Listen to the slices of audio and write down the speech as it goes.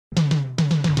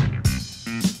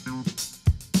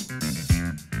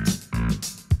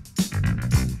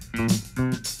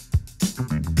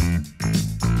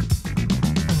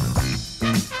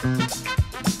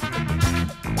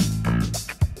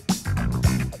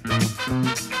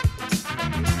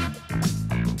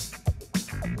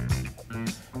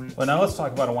Well, now let's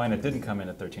talk about a wine that didn't come in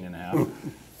at 13.5.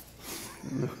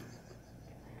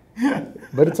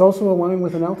 But it's also a wine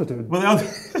with an altitude.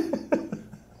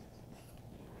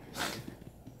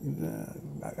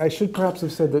 I should perhaps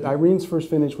have said that Irene's first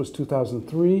vintage was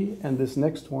 2003, and this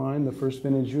next wine, the first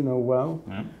vintage you know well,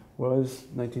 was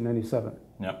 1997.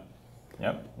 Yep.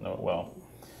 Know it well.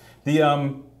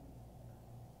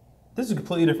 This is a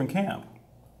completely different camp,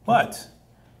 but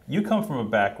you come from a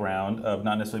background of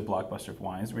not necessarily blockbuster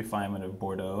wines, refinement of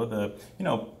Bordeaux. The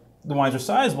wines are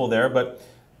sizable there, but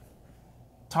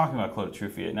talking about Clos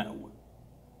Truffiers, now,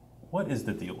 what is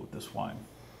the deal with this wine?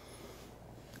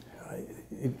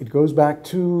 It goes back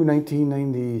to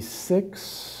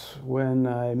 1996 when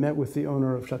I met with the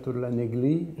owner of Château de la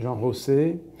Néglie, Jean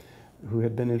Rosset, who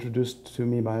had been introduced to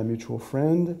me by a mutual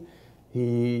friend.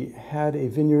 He had a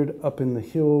vineyard up in the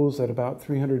hills at about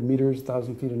 300 meters,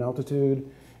 1,000 feet in altitude,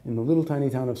 in the little tiny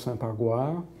town of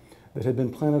Saint-Pargoire, that had been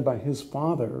planted by his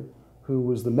father, who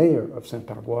was the mayor of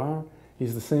Saint-Pargoire.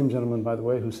 He's the same gentleman, by the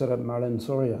way, who set up Marlène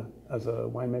Soria as a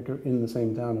winemaker in the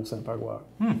same town of Saint-Pargoire.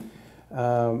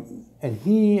 And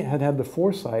he had the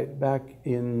foresight back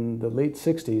in the late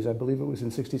 60s, I believe it was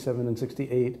in 67 and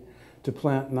 68, to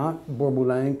plant not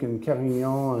Bourboulin and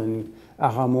Carignan and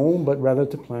Aramon, but rather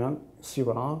to plant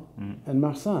Syrah and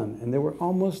Marsanne. And there were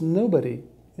almost nobody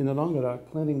in the Languedoc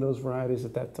planting those varieties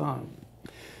at that time.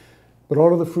 But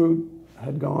all of the fruit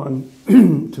had gone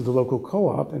to the local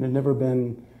co-op and had never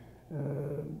been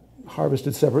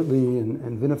harvested separately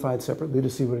and vinified separately to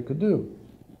see what it could do.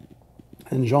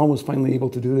 And Jean was finally able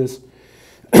to do this,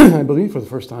 I believe, for the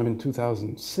first time in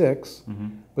 2006,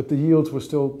 but the yields were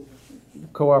still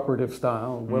cooperative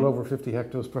style, well over 50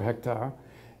 hectares per hectare,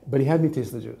 but he had me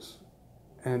taste the juice.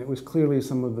 And it was clearly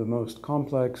some of the most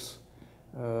complex,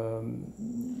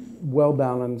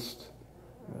 well-balanced,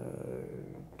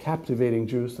 captivating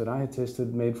juice that I had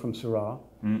tasted made from Syrah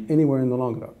anywhere in the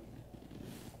Languedoc.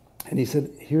 And he said,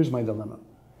 here's my dilemma.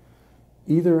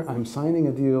 Either I'm signing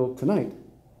a deal tonight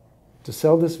to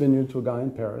sell this vineyard to a guy in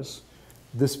Paris,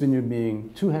 this vineyard being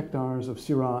 2 hectares of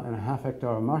Syrah and a half hectare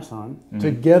of Marsanne,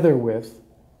 together with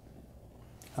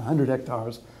 100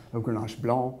 hectares of Grenache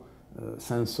Blanc,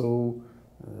 Cinsault,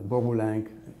 Bourboulin,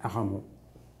 Aramon.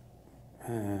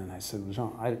 And I said, well,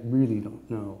 Jean, I really don't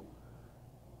know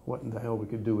what in the hell we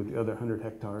could do with the other 100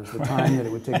 hectares. The time that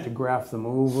it would take to graft them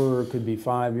over, it could be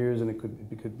 5 years and it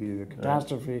could be a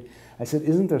catastrophe. I said,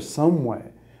 isn't there some way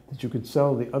that you could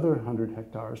sell the other 100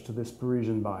 hectares to this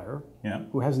Parisian buyer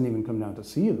who hasn't even come down to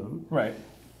see them,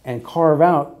 and carve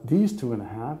out these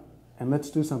 2.5 and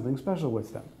let's do something special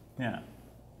with them. And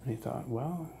he thought,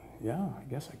 well, yeah, I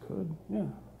guess I could.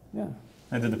 And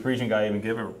did the Parisian guy even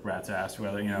give a rat's ass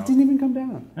whether, It didn't even come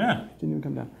down. It didn't even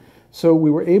come down. So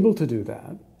we were able to do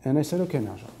that. And I said, okay,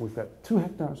 now, Jean, we've got 2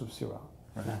 hectares of Syrah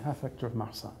and a half hectare of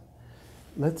Marsanne.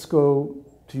 Let's go,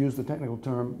 to use the technical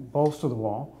term, balls to the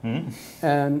wall.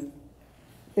 And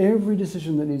every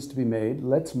decision that needs to be made,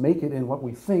 let's make it in what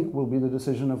we think will be the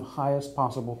decision of highest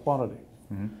possible quality.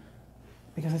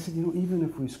 Because I said, even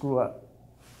if we screw up,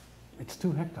 it's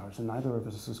 2 hectares and neither of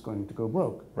us is going to go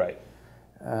broke.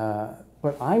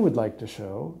 But I would like to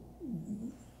show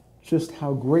just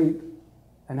how great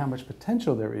and how much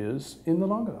potential there is in the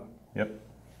Languedoc.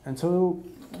 And so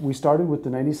we started with the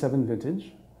 97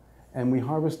 vintage, and we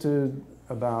harvested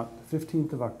about the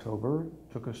 15th of October.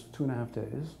 Took us 2.5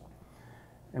 days.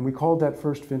 And we called that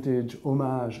first vintage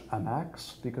Hommage à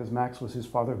Max, because Max was his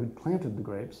father who'd planted the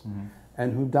grapes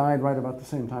and who died right about the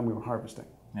same time we were harvesting.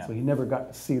 So he never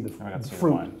got to see the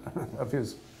fruit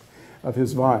of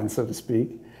his vine, so to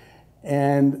speak.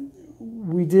 And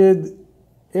we did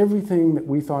everything that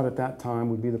we thought at that time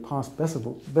would be the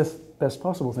best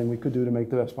possible thing we could do to make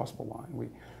the best possible wine. We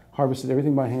harvested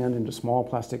everything by hand into small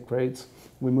plastic crates.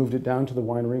 We moved it down to the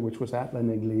winery, which was at La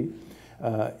Néglie,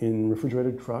 in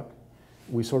refrigerated truck.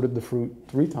 We sorted the fruit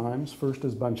 3 times, first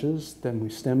as bunches, then we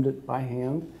stemmed it by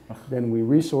hand, then we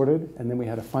resorted, and then we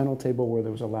had a final table where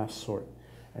there was a last sort.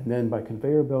 And then by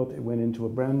conveyor belt, it went into a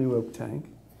brand new oak tank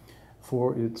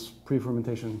for its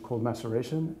pre-fermentation, cold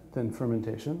maceration, then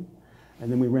fermentation.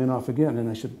 And then we ran off again, and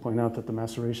I should point out that the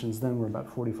macerations then were about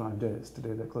 45 days.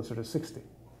 Today they're closer to 60.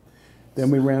 Then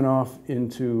we ran off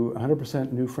into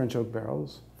 100% new French oak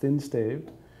barrels, thin staved,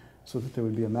 so that there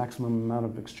would be a maximum amount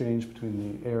of exchange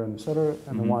between the air in the cellar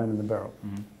and the wine in the barrel.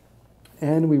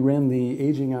 And we ran the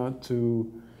aging out to,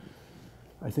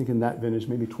 I think in that vintage,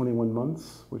 maybe 21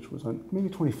 months, which was, maybe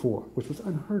 24, which was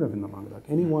unheard of in the Languedoc.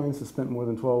 Any wines that spent more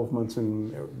than 12 months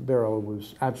in barrel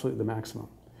was absolutely the maximum.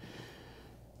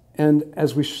 And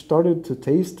as we started to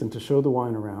taste and to show the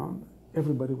wine around,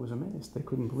 everybody was amazed. They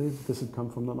couldn't believe that this had come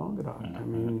from the Languedoc. I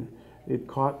mean, it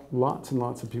caught lots and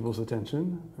lots of people's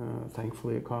attention.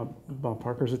 Thankfully, it caught Bob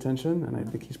Parker's attention, and I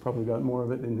think he's probably got more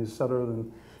of it in his cellar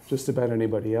than just about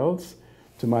anybody else.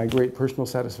 To my great personal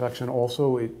satisfaction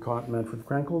also, it caught Manfred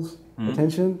Krankel's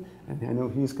attention, and I know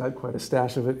he's got quite a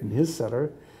stash of it in his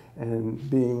cellar. And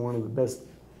being one of the best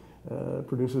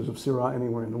producers of Syrah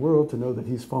anywhere in the world, to know that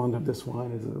he's fond of this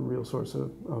wine is a real source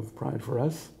of pride for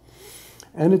us.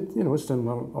 And it's done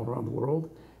well all around the world.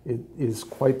 It is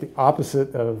quite the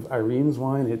opposite of Irene's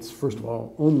wine. It's, first of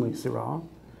all, only Syrah,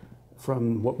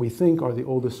 from what we think are the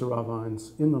oldest Syrah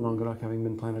vines in the Languedoc, having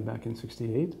been planted back in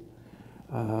 '68.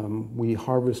 We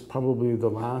harvest probably the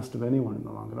last of anyone in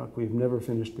the Languedoc. We've never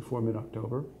finished before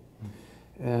mid-October.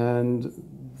 And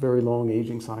very long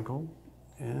aging cycle.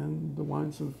 And the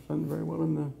wines have done very well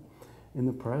in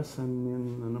the press and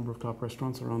in a number of top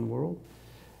restaurants around the world.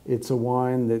 It's a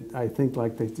wine that I think,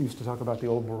 like they used to talk about the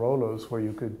old Barolos, where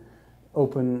you could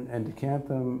open and decant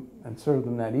them and serve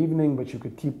them that evening, but you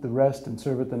could keep the rest and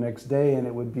serve it the next day, and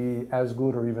it would be as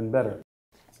good or even better.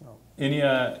 So,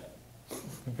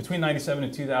 between '97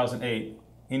 and 2008,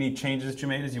 any changes that you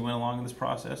made as you went along in this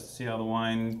process to see how the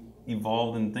wine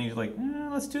evolved and things like,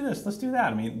 let's do this, let's do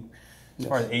that? I mean, as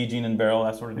far as aging and barrel,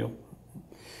 that sort of deal.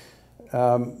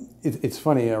 It's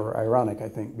funny or ironic, I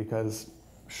think, because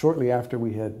shortly after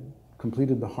we had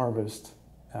completed the harvest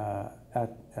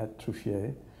at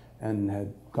Truffiers and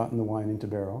had gotten the wine into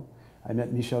barrel, I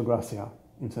met Michel Gracia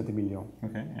in Saint-Emilion.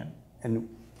 Okay, yeah. And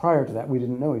prior to that, we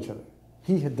didn't know each other.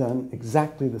 He had done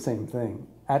exactly the same thing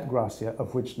at Gracia,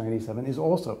 of which '97 is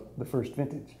also the first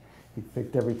vintage. He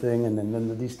picked everything and then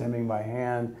the destemming by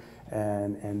hand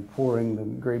and pouring the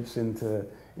grapes into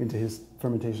his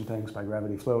fermentation tanks by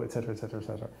gravity flow, et cetera, et cetera, et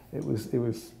cetera. It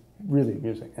was really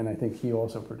amusing. And I think he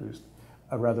also produced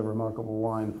a rather remarkable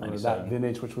wine for that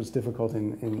vintage, which was difficult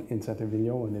in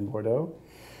Saint-Emilion and in Bordeaux.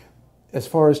 As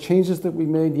far as changes that we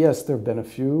made, yes, there have been a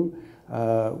few.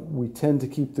 We tend to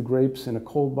keep the grapes in a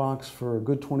cold box for a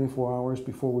good 24 hours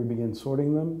before we begin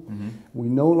sorting them. Mm-hmm. We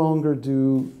no longer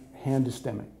do hand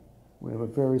destemming. We have a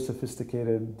very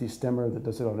sophisticated destemmer that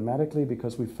does it automatically,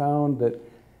 because we found that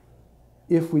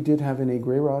if we did have any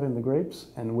gray rot in the grapes,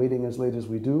 and waiting as late as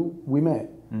we do, we may.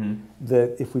 Mm-hmm.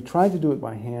 That if we tried to do it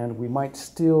by hand, we might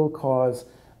still cause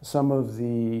some of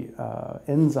the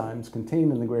enzymes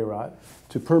contained in the gray rot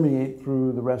to permeate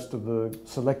through the rest of the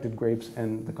selected grapes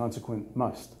and the consequent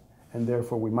must. And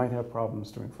therefore we might have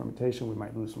problems during fermentation, we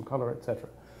might lose some color, etc.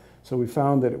 So we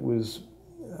found that it was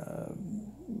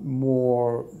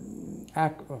more,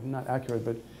 not accurate,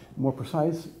 but more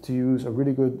precise to use a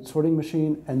really good sorting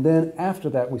machine. And then after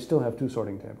that, we still have 2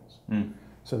 sorting tables. Mm.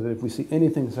 So that if we see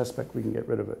anything suspect, we can get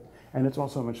rid of it. And it's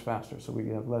also much faster, so we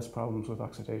have less problems with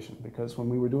oxidation. Because when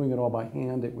we were doing it all by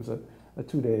hand, it was a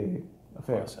 2-day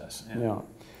affair. Process, yeah.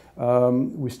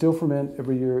 We still ferment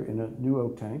every year in a new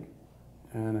oak tank,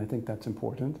 and I think that's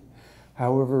important.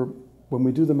 However, when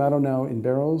we do the Malo now in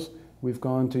barrels, we've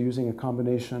gone to using a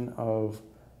combination of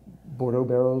Bordeaux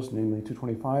barrels, namely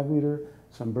 225 liter,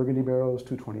 some Burgundy barrels,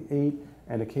 228,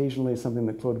 and occasionally something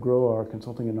that Claude Gros, our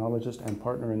consulting enologist and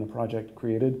partner in the project,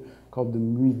 created called the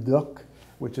Nuit d'Oc,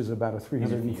 which is about a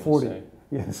 340,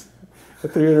 yes, a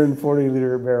 340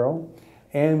 liter barrel.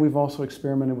 And we've also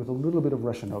experimented with a little bit of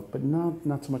Russian oak, but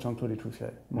not so much on Clos des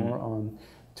Truffiers, more on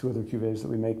 2 other cuvées that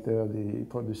we make there, the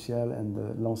Porte du Ciel and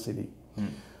the Lancélie.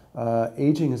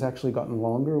 Aging has actually gotten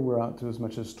longer. We're out to as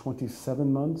much as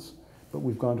 27 months, but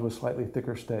we've gone to a slightly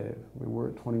thicker stave. We were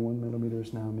at 21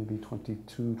 millimeters now, maybe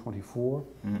 22, 24,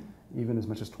 even as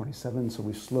much as 27. So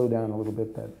we slow down a little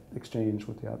bit that exchange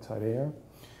with the outside air.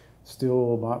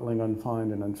 Still bottling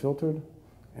unfined and unfiltered.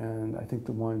 And I think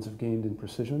the wines have gained in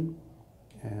precision.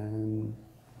 And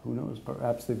who knows,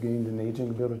 perhaps they've gained in aging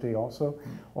ability also.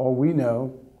 All we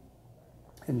know,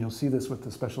 and you'll see this with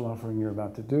the special offering you're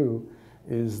about to do,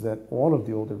 is that all of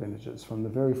the older vintages, from the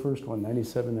very first one,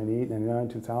 97, 98, 99,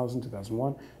 2000,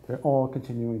 2001, they're all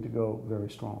continuing to go very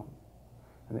strong.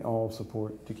 And they all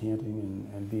support decanting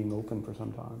and being open for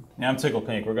some time. Yeah, I'm tickled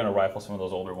pink. We're going to rifle some of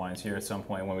those older wines here at some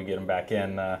point when we get them back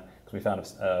in, because we found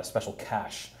a special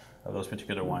cache of those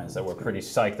particular wines that we're pretty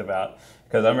psyched about.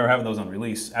 Because I remember having those on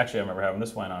release. Actually, I remember having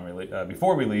this wine on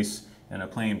before release in a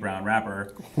plain brown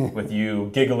wrapper with you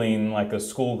giggling like a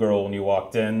schoolgirl when you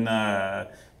walked in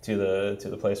to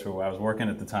the place where I was working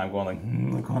at the time, going like,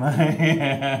 look what I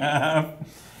have.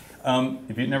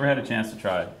 If you've never had a chance to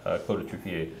try Clos des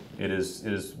Truffiers, it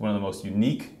is one of the most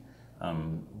unique,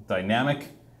 dynamic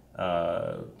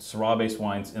Syrah-based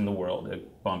wines in the world.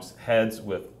 It bumps heads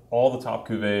with all the top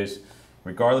cuvées,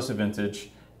 regardless of vintage,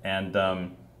 and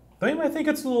Though you might think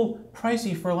it's a little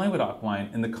pricey for a Languedoc wine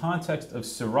in the context of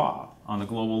Syrah on the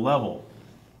global level.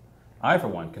 I, for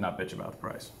one, cannot bitch about the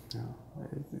price. Yeah,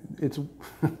 it's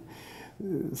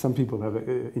some people have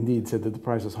indeed said that the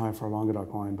price is high for a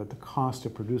Languedoc wine, but the cost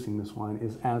of producing this wine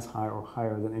is as high or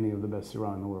higher than any of the best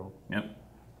Syrah in the world. Yep.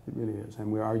 It really is.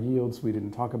 And our yields, we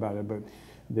didn't talk about it, but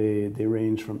they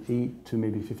range from 8 to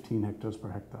maybe 15 hectares per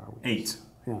hectare. 8.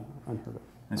 Yeah, unheard of.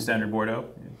 And standard Bordeaux?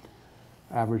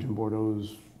 Average in Bordeaux,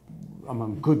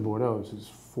 among good Bordeaux, is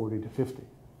 40 to 50.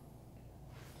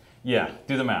 Yeah,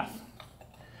 do the math.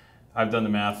 I've done the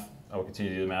math. I will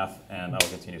continue to do the math, and I will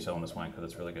continue selling this wine because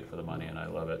it's really good for the money, and I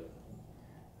love it.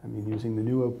 I mean, using the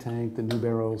new oak tank, the new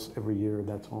barrels every year,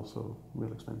 that's also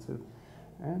real expensive.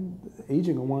 And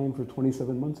aging a wine for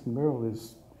 27 months in barrel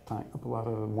is tying up a lot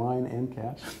of wine and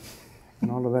cash, and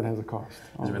all of that has a cost.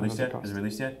 Is it released yet? Is it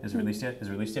released yet? Is it released yet? Is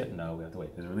it released yet? No, we have to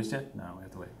wait. Is it released yet? No, we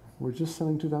have to wait. We're just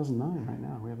selling 2009 right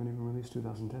now. We haven't even released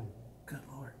 2010. Good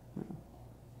Lord. Yeah.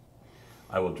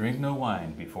 I will drink no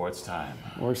wine before it's time.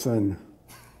 Or son.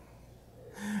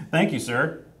 Thank you,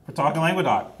 sir, for talking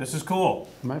Languedoc. This is cool.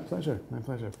 My pleasure, my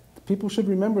pleasure. People should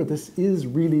remember this is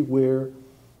really where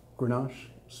Grenache,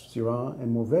 Syrah,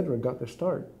 and Mourvèdre got their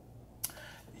start.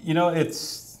 You know, I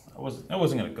wasn't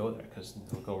going to go there because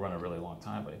it'll go run a really long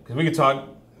time. Because we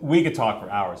could talk for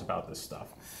hours about this stuff.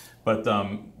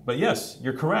 But yes,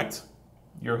 you're correct.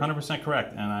 You're 100%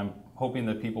 correct, and I'm hoping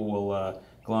that people will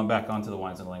glom back onto the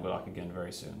wines in Languedoc again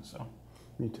very soon. So.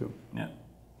 Me too. Yeah.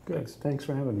 Good. Thanks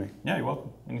for having me. Yeah, you're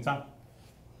welcome. Anytime.